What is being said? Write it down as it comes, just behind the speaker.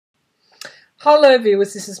Hello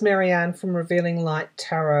viewers, this is Marianne from Revealing Light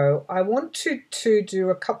Tarot. I want to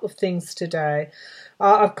do a couple of things today.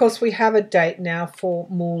 Of course, we have a date now for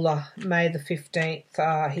Mueller, May the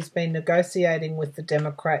 15th. He's been negotiating with the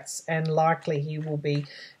Democrats and likely he will be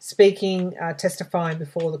speaking, testifying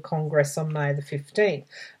before the Congress on May the 15th.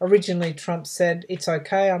 Originally, Trump said, it's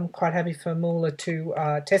okay, I'm quite happy for Mueller to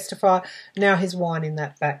testify. Now he's winding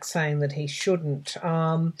that back, saying that he shouldn't.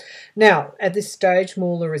 Now, at this stage,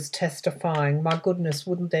 Mueller is testifying. My goodness,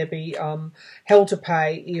 wouldn't there be hell to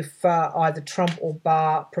pay if either Trump or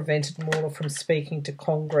Barr prevented Mueller from speaking to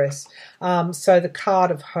Congress. So the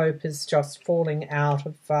card of hope is just falling out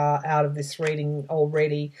of this reading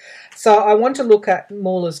already. So I want to look at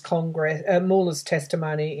Mueller's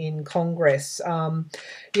testimony in Congress.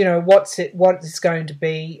 You know, what is going to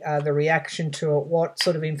be the reaction to it? What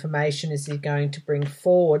sort of information is he going to bring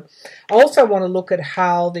forward? I also want to look at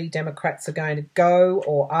how the Democrats are going to go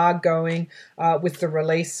or are going with the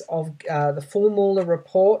release of the full Mueller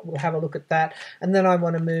report. We'll have a look at that. And then I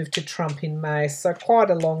want to move to Trump in May. So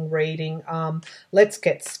quite a long reading. Let's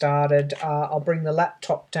get started. I'll bring the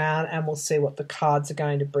laptop down and we'll see what the cards are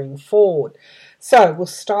going to bring forward. So we'll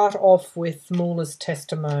start off with Mueller's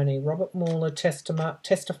testimony. Robert Mueller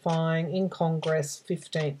testifying in Congress,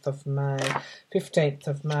 15th of May. 15th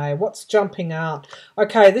of May. What's jumping out?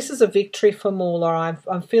 Okay, this is a victory for Mueller.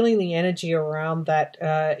 I'm feeling the energy around that,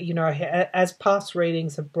 you know, as past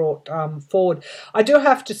readings have brought forward. I do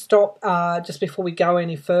have to stop just before we go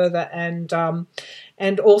any further,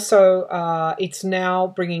 and also it's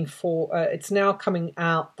now it's now coming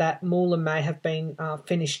out that Mueller may have been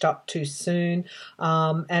finished up too soon,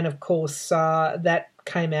 and of course that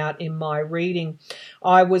came out in my reading.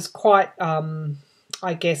 I was quite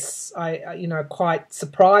I guess quite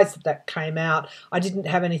surprised that came out. I didn't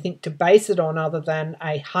have anything to base it on other than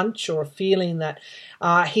a hunch or a feeling that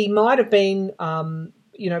he might have been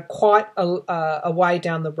quite a way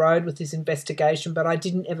down the road with his investigation, but I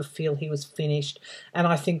didn't ever feel he was finished, and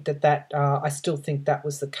I think I still think that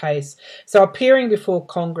was the case. So appearing before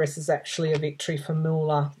Congress is actually a victory for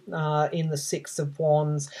Mueller in the Six of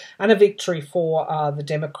Wands, and a victory for the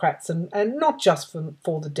Democrats, and not just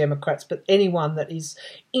for the Democrats, but anyone that is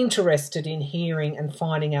interested in hearing and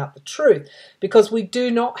finding out the truth, because we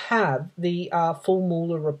do not have the full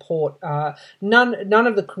Mueller report. None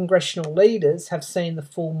of the congressional leaders have seen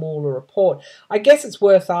the full Mueller report. I guess it's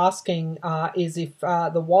worth asking is if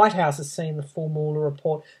the White House has seen the full Mueller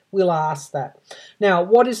report. We'll ask that. Now,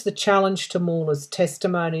 what is the challenge to Mueller's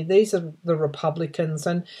testimony? These are the Republicans,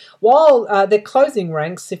 and while they're closing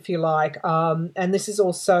ranks, if you like, and this is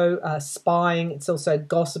also spying, it's also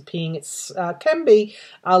gossiping, it's can be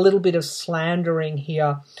a little bit of slandering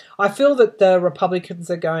here. I feel that the Republicans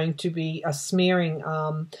are going to be smearing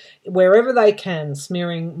wherever they can,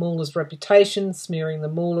 smearing Mueller's reputation, smearing the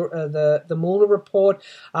Mueller report,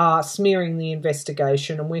 smearing the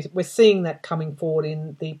investigation, and we're seeing that coming forward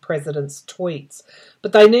in the president's tweets.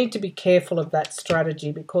 But they need to be careful of that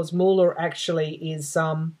strategy, because Mueller actually is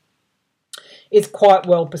quite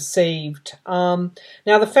well perceived. Now,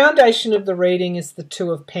 the foundation of the reading is the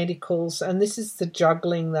Two of Pentacles, and this is the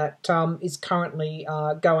juggling that is currently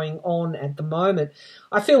going on at the moment.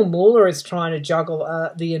 I feel Mueller is trying to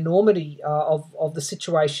juggle the enormity of the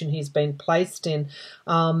situation he's been placed in.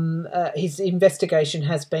 His investigation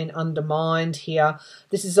has been undermined here.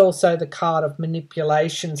 This is also the card of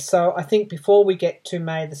manipulation. So I think before we get to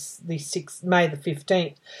May the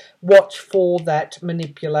 15th, watch for that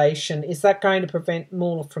manipulation. Is that going to prevent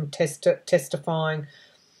Mueller from testifying?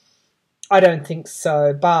 I don't think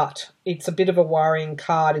so, but it's a bit of a worrying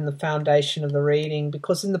card in the foundation of the reading,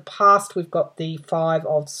 because in the past we've got the Five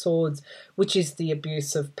of Swords, which is the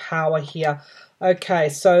abuse of power here. Okay,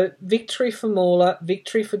 so victory for Mueller,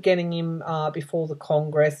 victory for getting him before the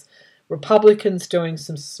Congress. Republicans doing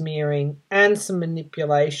some smearing and some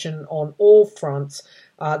manipulation on all fronts.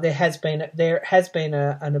 There has been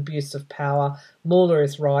an abuse of power. Mueller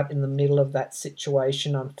is right in the middle of that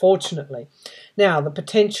situation, unfortunately. Now, the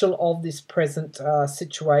potential of this present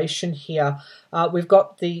situation here, we've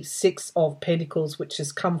got the Six of Pentacles, which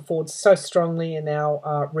has come forward so strongly in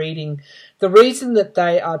our reading. The reason that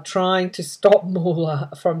they are trying to stop Mueller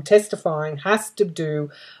from testifying has to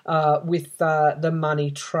do with the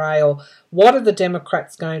money trail. What are the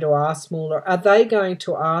Democrats going to ask Mueller? Are they going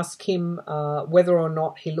to ask him whether or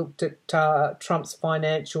not he looked at Trump's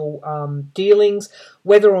financial dealings,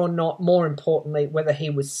 whether or not, more importantly, whether he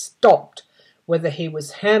was stopped, whether he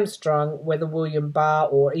was hamstrung, whether William Barr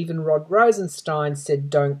or even Rod Rosenstein said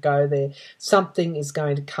don't go there? Something is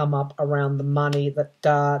going to come up around the money that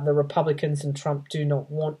the Republicans and Trump do not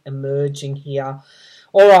want emerging here.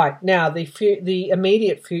 All right, now the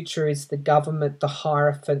immediate future is the government, the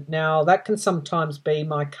Hierophant. Now that can sometimes be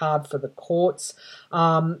my card for the courts.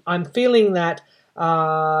 I'm feeling that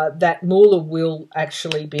that Mueller will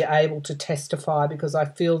actually be able to testify, because I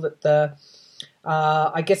feel that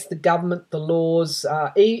I guess the government, the laws,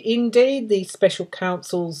 indeed the special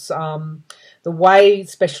counsels, the way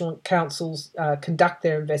special counsels conduct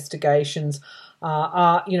their investigations.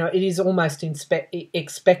 It is almost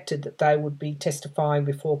expected that they would be testifying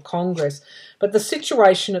before Congress. But the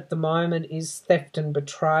situation at the moment is theft and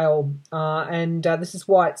betrayal, and this is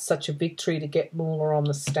why it's such a victory to get Mueller on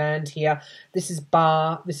the stand here. This is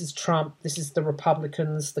Barr, this is Trump, this is the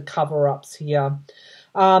Republicans, the cover-ups here.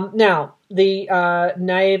 Now, the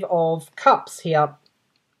Knave of Cups here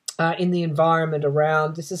in the environment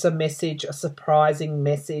around. This is a message, a surprising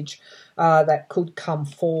message that could come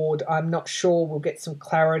forward. I'm not sure. We'll get some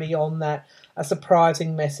clarity on that. A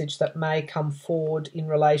surprising message that may come forward in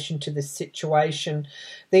relation to this situation.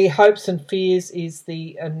 The hopes and fears is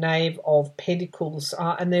the Knave of Pentacles,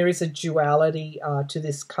 and there is a duality to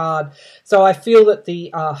this card. So I feel that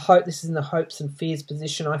the this is in the hopes and fears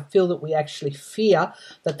position. I feel that we actually fear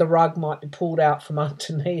that the rug might be pulled out from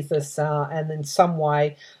underneath us, and in some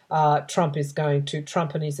way Trump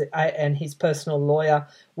and his personal lawyer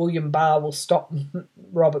William Barr will stop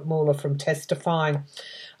Robert Mueller from testifying.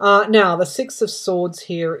 Now, the Six of Swords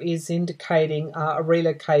here is indicating a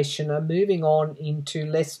relocation, a moving on into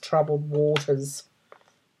less troubled waters.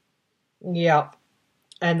 Yeah.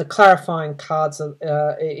 And the clarifying cards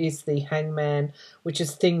is the Hangman, which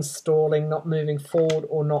is things stalling, not moving forward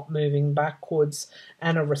or not moving backwards,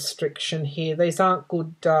 and a restriction here. These aren't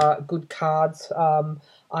good cards.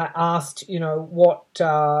 I asked, what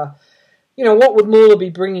would Mueller be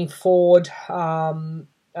bringing forward? And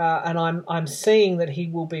I'm seeing that he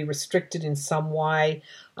will be restricted in some way.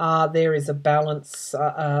 There is a balance.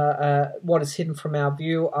 What is hidden from our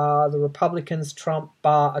view are the Republicans, Trump,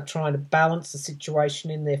 Barr, are trying to balance the situation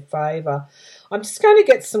in their favour. I'm just going to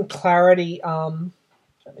get some clarity.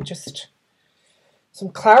 Some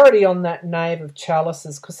clarity on that Knave of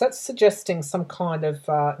Chalices, because that's suggesting some kind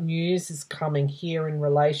of news is coming here in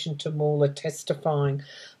relation to Mueller testifying.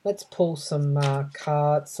 Let's pull some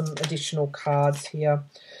cards, some additional cards here.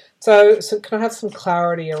 So can I have some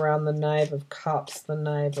clarity around the Knave of Cups? The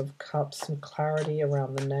Knave of Cups, some clarity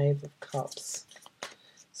around the Knave of Cups.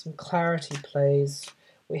 Some clarity, please.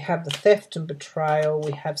 We have the theft and betrayal.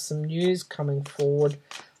 We have some news coming forward.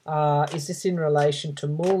 Is this in relation to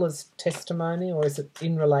Mueller's testimony, or is it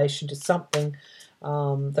in relation to something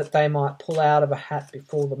that they might pull out of a hat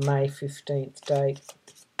before the May 15th date?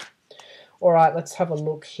 All right, let's have a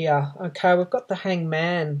look here. Okay, we've got the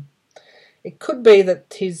Hangman. It could be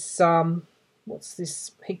that his, what's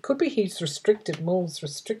this? He's restricted. Mueller's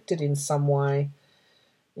restricted in some way.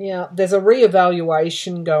 Yeah, there's a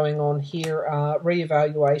reevaluation going on here,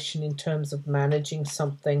 reevaluation in terms of managing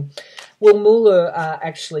something. Will Mueller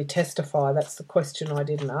actually testify? That's the question I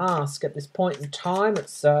didn't ask. At this point in time,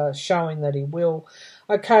 it's showing that he will.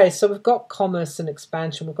 Okay, so we've got commerce and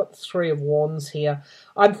expansion. We've got the Three of Wands here.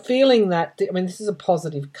 I'm feeling that, this is a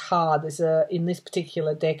positive card. In this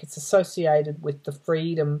particular deck, it's associated with the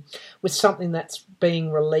freedom, with something that's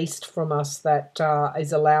being released from us that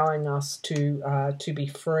is allowing us to be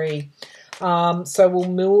free. So will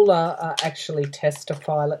Mueller actually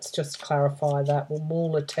testify? Let's just clarify that. Will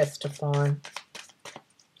Mueller testify?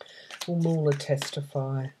 Will Mueller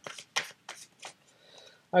testify?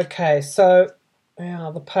 Okay, so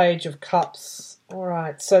the Page of Cups. All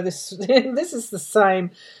right, so this this is the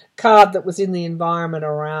same card that was in the environment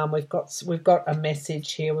around. We've got a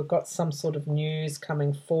message here. We've got some sort of news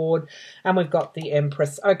coming forward, and we've got the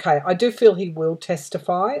Empress. Okay, I do feel he will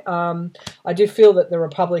testify. I do feel that the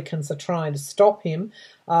Republicans are trying to stop him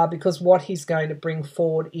because what he's going to bring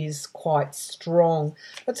forward is quite strong.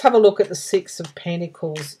 Let's have a look at the Six of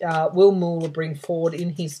Pentacles. Will Mueller bring forward in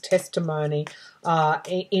his testimony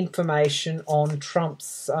information on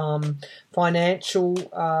Trump's financial,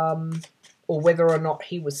 or whether or not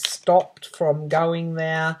he was stopped from going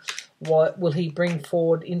there? What will he bring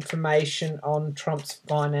forward information on Trump's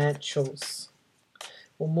financials?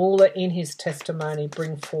 Will Mueller in his testimony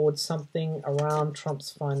bring forward something around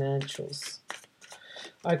Trump's financials?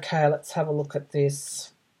 Okay, let's have a look at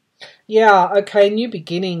this. Yeah, okay, new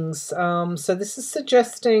beginnings. So this is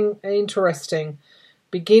suggesting interesting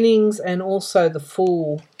beginnings, and also the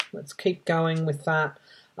Fool. Let's keep going with that.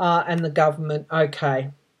 And the government. Okay.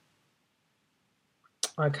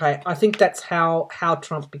 Okay, I think that's how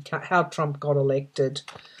Trump got elected.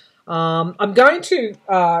 I'm going to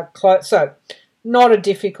close. So not a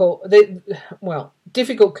difficult, well,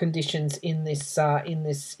 difficult conditions in this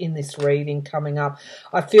reading coming up.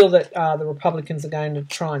 I feel that the Republicans are going to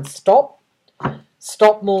try and stop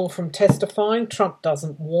Mueller from testifying. Trump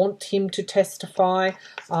doesn't want him to testify.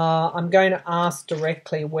 I'm going to ask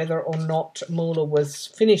directly whether or not Mueller was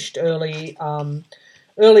finished earlier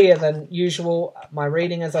than usual. My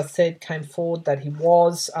reading, as I said, came forward that he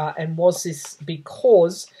was, and was this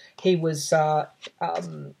because he was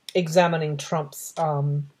examining Trump's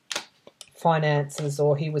finances,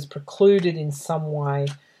 or he was precluded in some way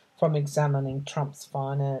from examining Trump's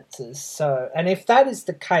finances. So, and if that is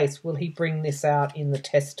the case, will he bring this out in the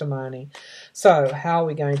testimony? So, how are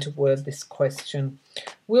we going to word this question?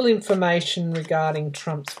 Will information regarding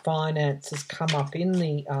Trump's finances come up in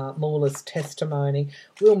the Mueller's testimony?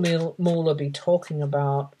 Will Mueller be talking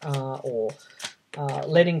about or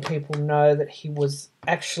letting people know that he was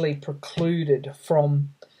actually precluded from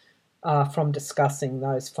discussing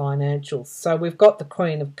those financials? So we've got the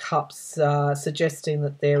Queen of Cups suggesting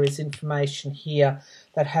that there is information here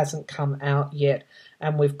that hasn't come out yet,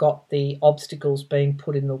 and we've got the obstacles being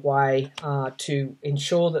put in the way to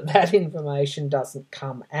ensure that that information doesn't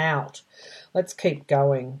come out. Let's keep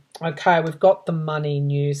going. Okay, we've got the money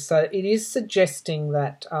news. So it is suggesting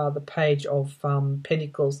that the Page of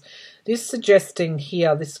Pentacles, it is suggesting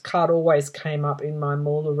here, this card always came up in my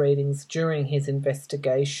Mueller readings during his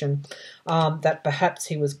investigation, that perhaps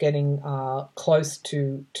he was getting close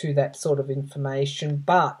to that sort of information.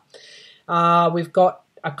 But we've got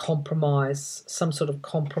a compromise, some sort of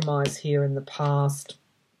compromise here in the past,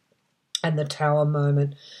 and the Tower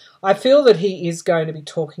moment. I feel that he is going to be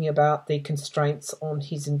talking about the constraints on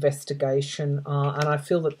his investigation, and I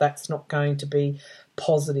feel that that's not going to be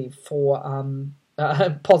positive for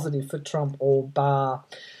Trump or Barr.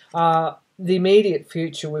 The immediate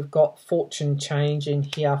future, we've got fortune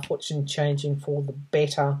changing here, fortune changing for the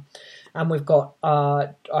better, and we've got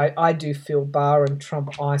I do feel Barr and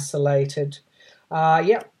Trump isolated.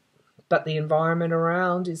 Yeah. But the environment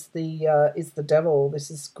around is the devil.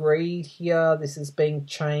 This is greed here. This is being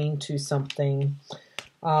chained to something.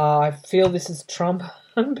 I feel this is Trump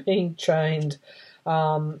being chained.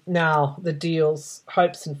 Now, the deals,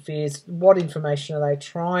 hopes and fears. What information are they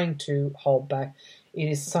trying to hold back? It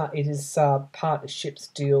is partnerships,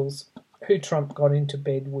 deals, who Trump got into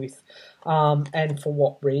bed with, and for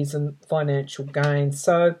what reason, financial gain.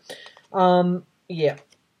 So, yeah,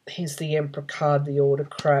 here's the Emperor card, the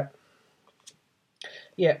Autocrat.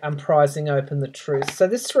 Yeah, and prizing open the truth. So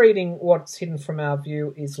this reading, what's hidden from our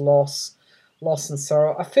view is loss and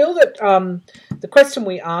sorrow. I feel that the question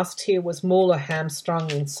we asked here was Mueller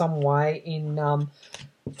hamstrung in some way in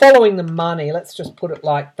following the money. Let's just put it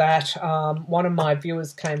like that. One of my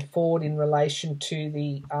viewers came forward in relation to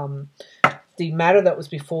the matter that was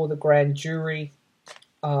before the grand jury,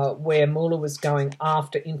 where Mueller was going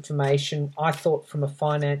after information, I thought, from a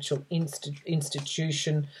financial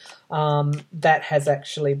institution that has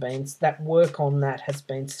actually been, that work on that has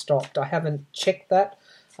been stopped. I haven't checked that.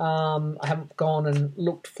 I haven't gone and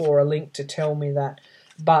looked for a link to tell me that.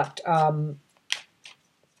 But,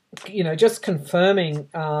 you know, just confirming,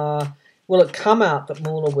 will it come out that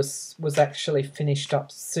Mueller was actually finished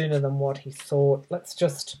up sooner than what he thought? Let's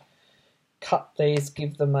just cut these,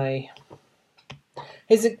 give them a...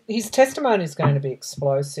 His testimony is going to be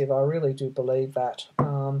explosive. I really do believe that.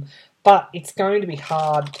 But it's going to be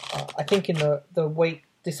hard, I think, in the week,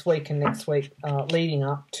 this week and next week, leading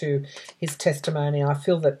up to his testimony. I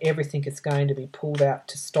feel that everything is going to be pulled out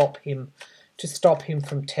to stop him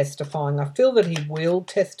from testifying. I feel that he will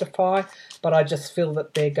testify, but I just feel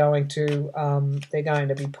that they're going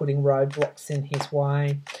to be putting roadblocks in his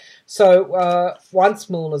way. So once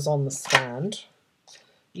Mueller's on the stand.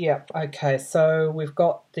 Yeah, okay, so we've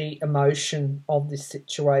got the emotion of this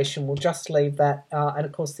situation. We'll just leave that. And,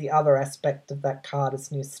 of course, the other aspect of that card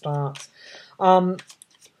is new starts. Will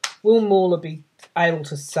Mueller be able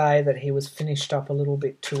to say that he was finished up a little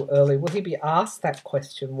bit too early? Will he be asked that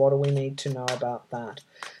question? What do we need to know about that?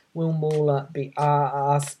 Will Mueller be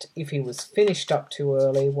asked if he was finished up too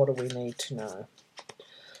early? What do we need to know?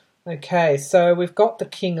 Okay, so we've got the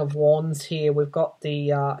King of Wands here. We've got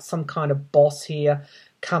the some kind of boss here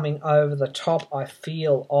coming over the top, I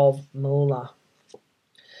feel, of Mueller.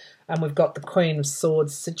 And we've got the Queen of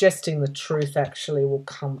Swords suggesting the truth actually will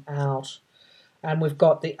come out. And we've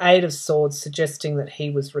got the Eight of Swords suggesting that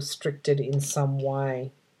he was restricted in some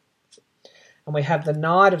way. And we have the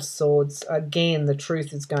Knight of Swords. Again, the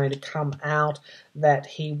truth is going to come out that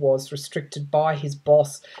he was restricted by his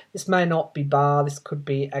boss. This may not be Barr. This could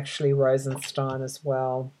be actually Rosenstein as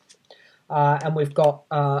well. And we've got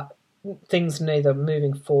things neither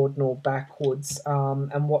moving forward nor backwards.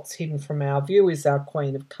 And what's hidden from our view is our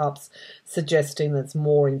Queen of Cups, suggesting there's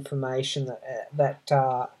more information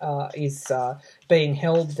that is being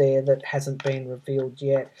held there that hasn't been revealed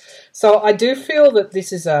yet. So I do feel that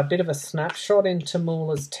this is a bit of a snapshot into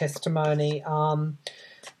Mueller's testimony.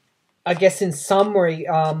 I guess in summary,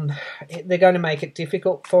 they're going to make it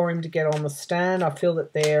difficult for him to get on the stand. I feel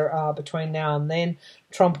that between now and then,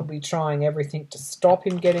 Trump will be trying everything to stop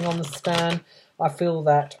him getting on the stand. I feel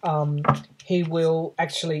that he will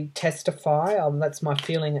actually testify. That's my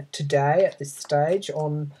feeling today at this stage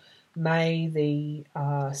on May the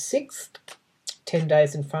 6th, 10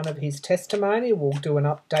 days in front of his testimony. We'll do an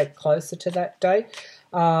update closer to that date.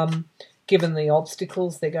 Given the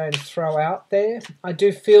obstacles they're going to throw out there. I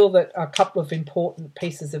do feel that a couple of important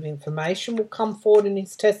pieces of information will come forward in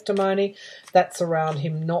his testimony. That's around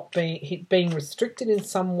him not being restricted in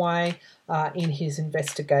some way in his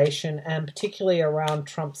investigation, and particularly around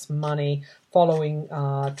Trump's money, following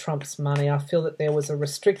Trump's money. I feel that there was a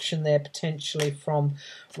restriction there potentially from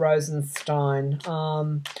Rosenstein.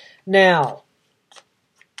 Now,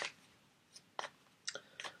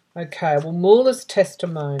 okay, well, Mueller's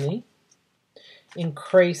testimony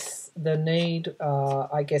increase the need,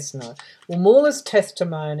 I guess no. Will Mueller's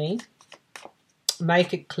testimony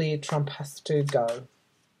make it clear Trump has to go,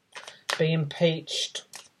 be impeached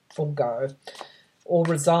or go, or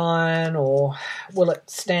resign, or will it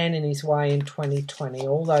stand in his way in 2020?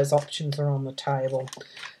 All those options are on the table.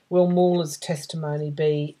 Will Mueller's testimony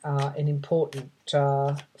be an important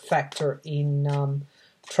factor in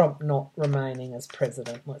Trump not remaining as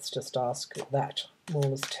president? Let's just ask that.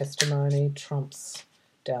 Mueller's testimony, Trump's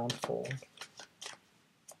downfall.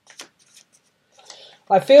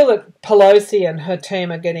 I feel that Pelosi and her team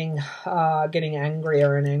are getting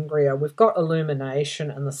angrier and angrier. We've got illumination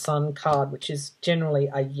and the Sun card, which is generally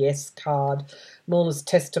a yes card. Mueller's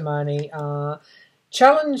testimony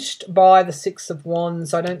challenged by the Six of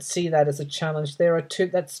Wands. I don't see that as a challenge.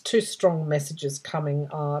 That's two strong messages coming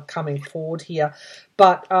forward here.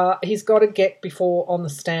 But he's got to get before on the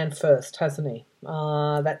stand first, hasn't he?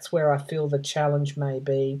 That's where I feel the challenge may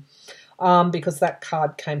be. Because that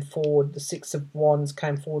card came forward, the Six of Wands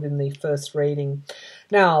came forward in the first reading.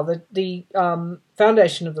 Now, the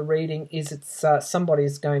foundation of the reading is somebody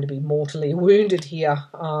is going to be mortally wounded here.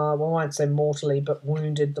 Well, I won't say mortally, but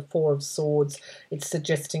wounded. The Four of Swords. It's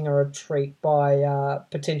suggesting a retreat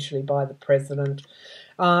potentially by the president.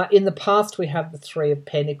 In the past, we have the Three of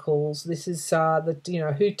Pentacles. This is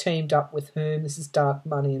who teamed up with whom. This is dark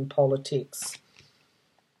money in politics.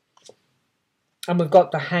 And we've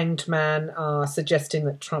got the Hanged Man suggesting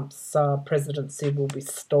that Trump's presidency will be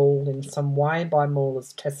stalled in some way by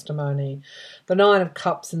Mueller's testimony. The Nine of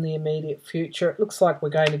Cups in the immediate future. It looks like we're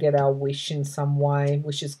going to get our wish in some way.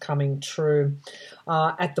 Wish is coming true.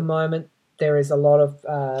 At the moment, there is a lot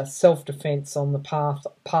of self-defense on the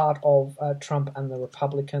part of Trump and the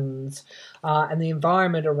Republicans. And the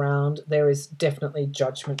environment around, there is definitely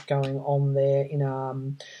judgment going on there.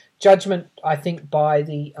 Judgment, I think, by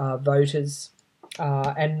the voters.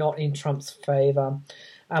 And not in Trump's favour.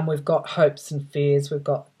 We've got hopes and fears. We've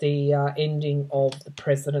got the ending of the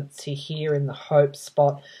presidency here in the hope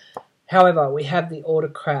spot. However, we have the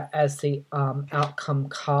Autocrat as the outcome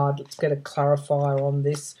card. Let's get a clarifier on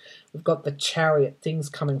this. We've got the Chariot, things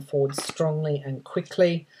coming forward strongly and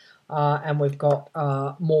quickly. And we've got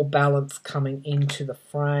more balance coming into the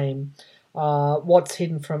frame. What's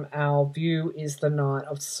hidden from our view is the Knight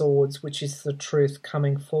of Swords, which is the truth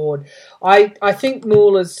coming forward. I think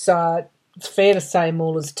Mueller's, it's fair to say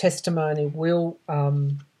Mueller's testimony will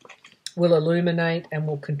illuminate and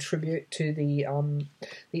will contribute to the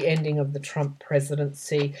ending of the Trump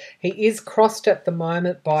presidency. He is crossed at the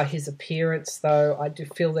moment by his appearance, though. I do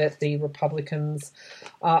feel that the Republicans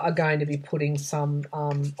are going to be putting some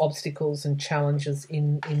obstacles and challenges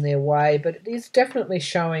in their way, but it is definitely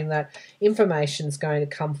showing that information is going to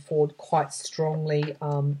come forward quite strongly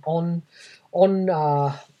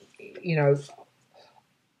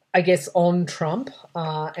I guess on Trump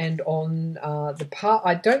and on the part.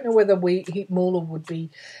 I don't know whether Mueller would be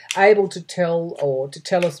able to tell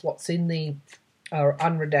us what's in the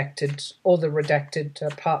unredacted or the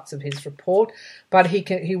redacted parts of his report, but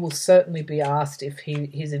he will certainly be asked if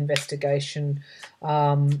his investigation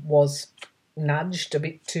was nudged a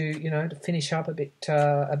bit too, to finish up a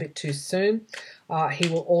bit too soon. He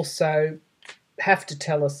will also have to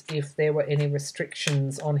tell us if there were any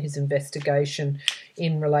restrictions on his investigation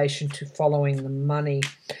in relation to following the money.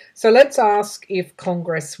 So let's ask if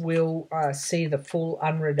Congress will see the full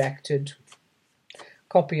unredacted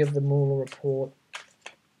copy of the Mueller report.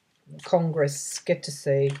 Congress get to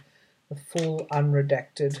see the full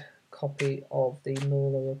unredacted copy of the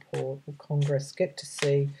Mueller report? Will Congress get to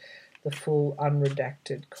see the full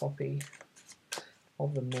unredacted copy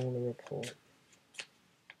of the Mueller report?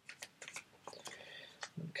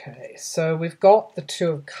 Okay, so we've got the Two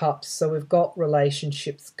of Cups, so we've got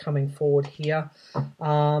relationships coming forward here.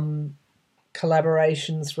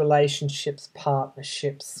 Collaborations, relationships,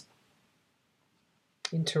 partnerships.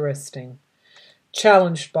 Interesting.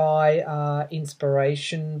 Challenged by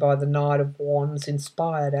inspiration, by the Knight of Wands,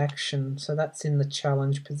 inspired action. So that's in the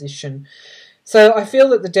challenge position. So I feel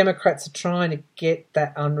that the Democrats are trying to get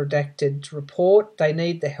that unredacted report. They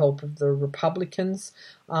need the help of the Republicans.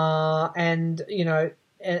 And, you know,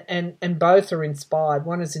 and both are inspired.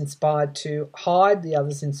 One is inspired to hide, the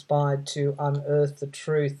other's inspired to unearth the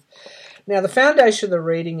truth. Now, the foundation of the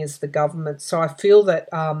reading is the government, so I feel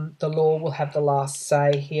that the law will have the last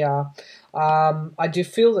say here. I do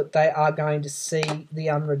feel that they are going to see the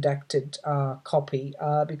unredacted copy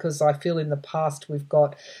because I feel in the past we've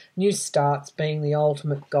got new starts being the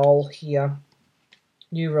ultimate goal here.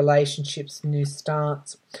 New relationships, new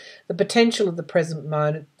starts. The potential of the present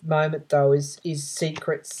moment though, is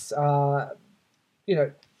secrets, you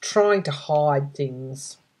know, trying to hide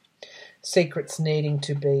things. Secrets needing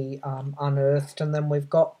to be unearthed. And then we've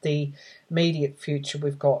got the immediate future.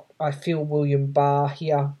 We've got, I feel, William Barr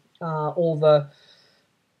here. I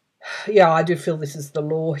do feel this is the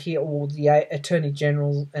law here, or the Attorney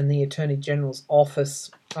General and the Attorney General's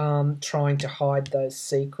office trying to hide those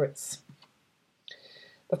secrets.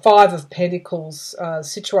 The Five of Pentacles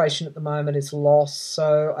situation at the moment is lost,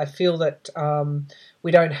 so I feel that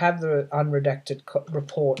we don't have the unredacted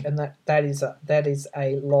report, and that is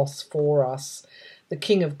a loss for us. The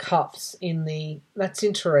King of Cups that's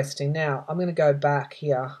interesting. Now I'm going to go back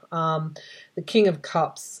here. The King of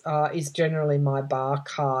Cups is generally my bar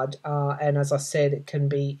card, and as I said, it can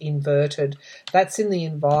be inverted. That's in the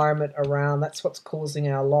environment around. That's what's causing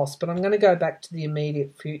our loss. But I'm going to go back to the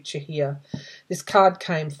immediate future here. This card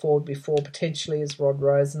came forward before, potentially as Rod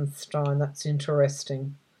Rosenstein. That's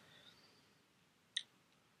interesting.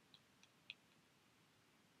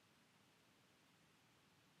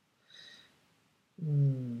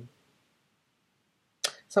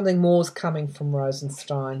 Something more is coming from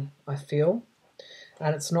Rosenstein, I feel,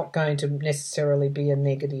 and it's not going to necessarily be a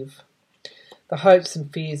negative. The hopes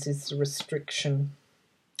and fears is the restriction.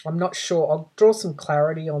 I'm not sure. I'll draw some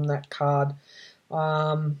clarity on that card.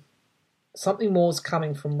 Something more is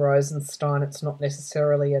coming from Rosenstein. It's not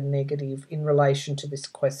necessarily a negative in relation to this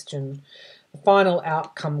question. The final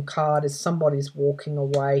outcome card is somebody's walking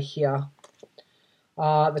away here.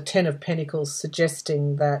 The Ten of Pentacles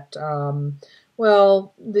suggesting that,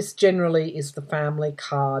 well, this generally is the family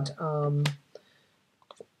card.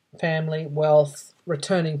 Family, wealth,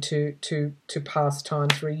 returning to past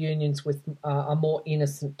times, reunions with a more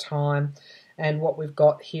innocent time. And what we've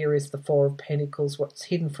got here is the Four of Pentacles. What's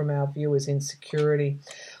hidden from our view is insecurity.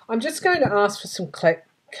 I'm just going to ask for some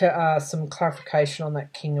clarification on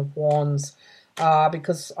that King of Wands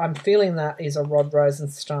because I'm feeling that is a Rod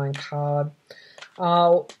Rosenstein card.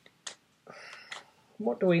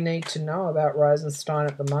 What do we need to know about Rosenstein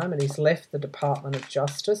at the moment? He's left the Department of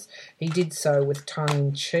Justice. He did so with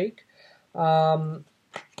tongue-in-cheek. There's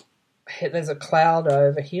a cloud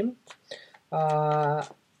over him.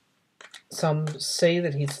 Some see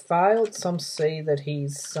that he's failed. Some see that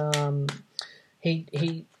he's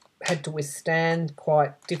he had to withstand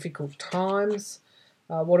quite difficult times.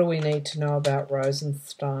 What do we need to know about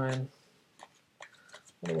Rosenstein?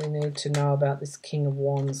 What do we need to know about this King of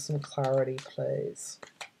Wands? Some clarity, please.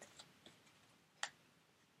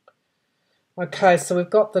 Okay, so we've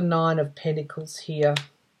got the Nine of Pentacles here,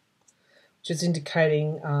 which is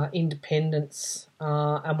indicating independence.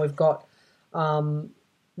 And we've got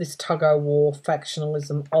this tug-of-war,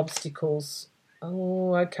 factionalism, obstacles.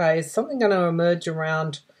 Oh, okay. Is something going to emerge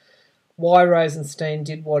around why Rosenstein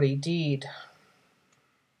did what he did?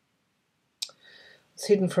 What's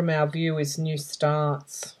hidden from our view is new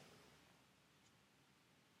starts.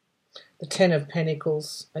 The Ten of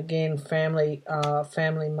Pentacles, again, family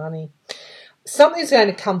money. Something's going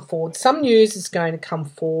to come forward. Some news is going to come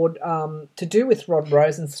forward to do with Rod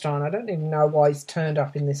Rosenstein. I don't even know why he's turned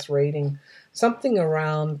up in this reading. Something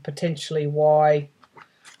around potentially why,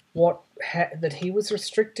 that he was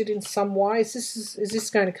restricted in some way. Is this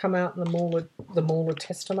going to come out in the Mueller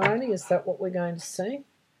testimony? Is that what we're going to see?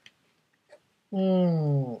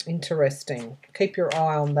 Interesting. Keep your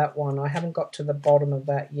eye on that one. I haven't got to the bottom of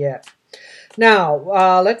that yet. Now,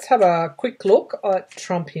 let's have a quick look at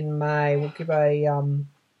Trump in May. We'll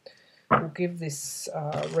give this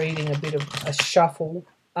reading a bit of a shuffle.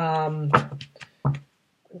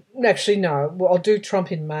 Actually, no. Well, I'll do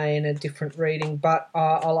Trump in May in a different reading, but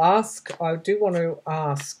I do want to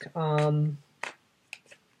ask,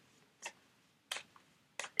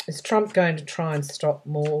 is Trump going to try and stop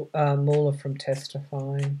Mueller from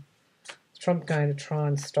testifying? Is Trump going to try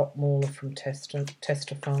and stop Mueller from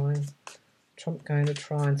testifying? Trump going to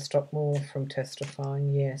try and stop Mueller from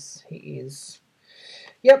testifying? Yes, he is.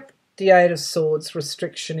 Yep, the Eight of Swords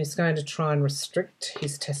restriction. He's going to try and restrict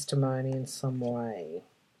his testimony in some way.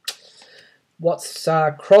 What's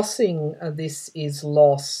crossing this is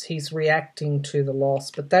loss. He's reacting to the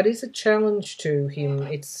loss, but that is a challenge to him.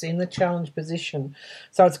 It's in the challenge position,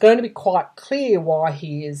 so it's going to be quite clear why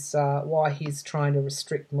he's trying to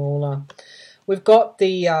restrict Mueller. We've got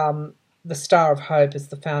the Star of Hope as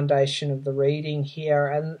the foundation of the reading here,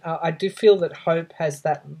 and I do feel that hope has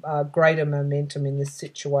that greater momentum in this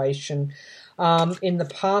situation. In the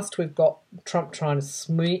past, we've got Trump trying to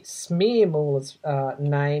smear Mueller's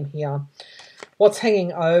name here. What's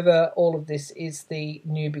hanging over all of this is the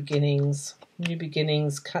new beginnings. New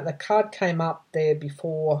beginnings. The card came up there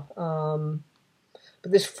before,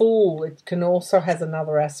 but this Fool, it can also has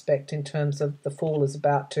another aspect in terms of the Fool is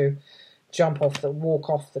about to walk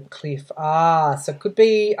off the cliff. So it could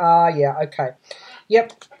be, yeah, okay.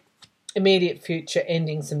 Yep. Immediate future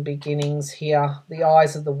endings and beginnings here. The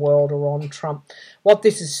eyes of the world are on Trump. What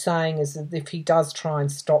this is saying is that if he does try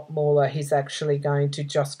and stop Mueller, he's actually going to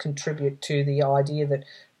just contribute to the idea that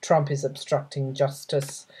Trump is obstructing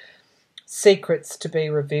justice. Secrets to be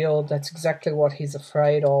revealed. That's exactly what he's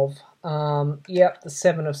afraid of. Yep, the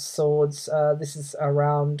Seven of Swords. This is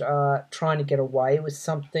around trying to get away with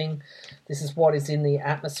something. This is what is in the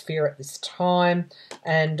atmosphere at this time,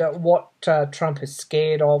 and what Trump is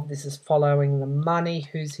scared of. This is following the money,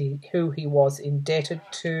 who he was indebted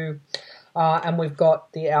to. And we've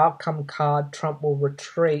got the outcome card, Trump will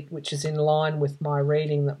retreat, which is in line with my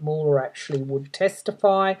reading that Mueller actually would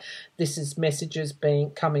testify. This is messages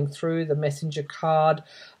coming through the messenger card.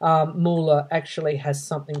 Mueller actually has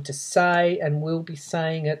something to say and will be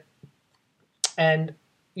saying it. And,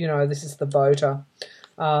 you know, this is the voter.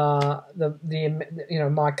 My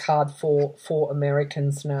card for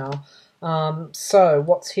Americans now. So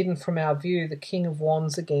what's hidden from our view? The King of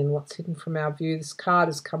Wands again. What's hidden from our view? This card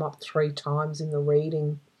has come up 3 times in the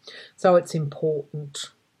reading, so it's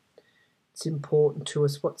important. It's important to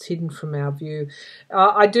us. What's hidden from our view?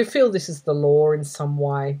 I do feel this is the law in some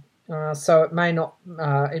way. So it may not,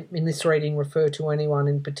 in this reading, refer to anyone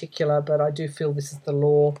in particular, but I do feel this is the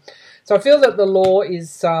law. So I feel that the law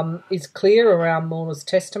is clear around Mueller's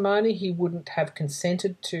testimony. He wouldn't have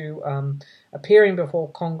consented to appearing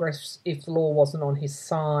before Congress if the law wasn't on his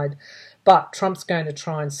side. But Trump's going to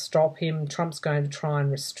try and stop him. Trump's going to try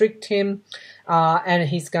and restrict him. And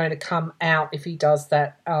he's going to come out if he does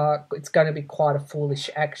that. It's going to be quite a foolish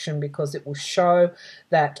action because it will show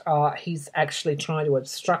that he's actually trying to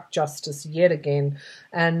obstruct justice yet again.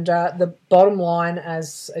 And the bottom line,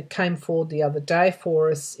 as it came forward the other day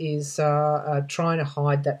for us, is trying to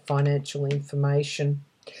hide that financial information.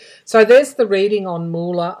 So there's the reading on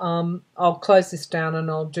Mueller. I'll close this down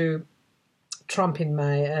and I'll do Trump in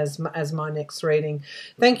May as my next reading.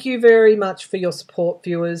 Thank you very much for your support,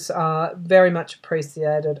 viewers. Very much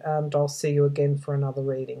appreciated, and I'll see you again for another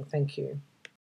reading. Thank you.